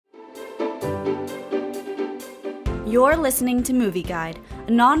You're listening to Movie Guide,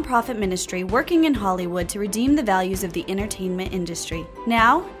 a non-profit ministry working in Hollywood to redeem the values of the entertainment industry.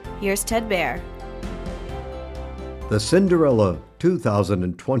 Now, here's Ted Baer. The Cinderella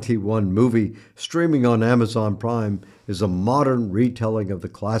 2021 movie, streaming on Amazon Prime, is a modern retelling of the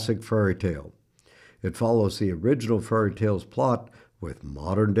classic fairy tale. It follows the original fairy tale's plot with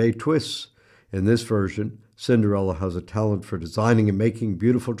modern-day twists. In this version, Cinderella has a talent for designing and making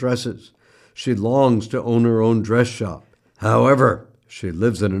beautiful dresses. She longs to own her own dress shop. However, she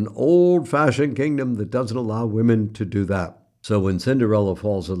lives in an old-fashioned kingdom that doesn't allow women to do that. So when Cinderella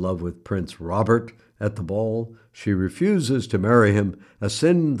falls in love with Prince Robert at the ball, she refuses to marry him, a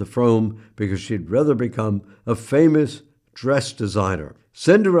sin the Frome, because she'd rather become a famous dress designer.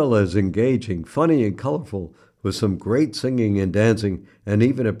 Cinderella is engaging, funny, and colorful, with some great singing and dancing, and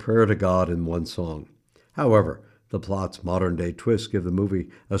even a prayer to God in one song. However, the plot's modern-day twists give the movie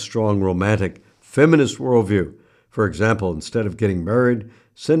a strong romantic, feminist worldview. For example, instead of getting married,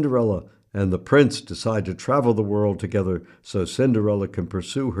 Cinderella and the prince decide to travel the world together so Cinderella can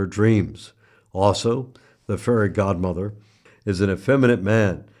pursue her dreams. Also, the fairy godmother is an effeminate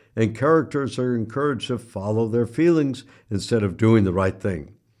man, and characters are encouraged to follow their feelings instead of doing the right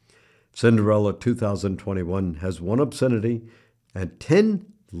thing. Cinderella 2021 has 1 obscenity and 10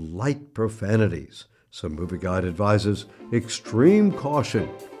 light profanities. So Movie Guide advises extreme caution.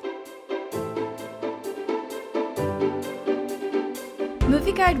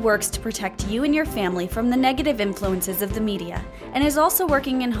 Movie Guide works to protect you and your family from the negative influences of the media and is also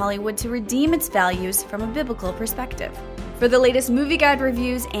working in Hollywood to redeem its values from a biblical perspective. For the latest Movie Guide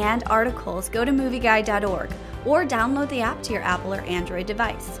reviews and articles, go to movieguide.org or download the app to your Apple or Android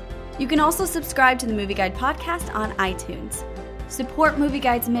device. You can also subscribe to the Movie Guide podcast on iTunes. Support Movie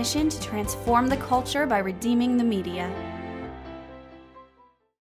Guide's mission to transform the culture by redeeming the media.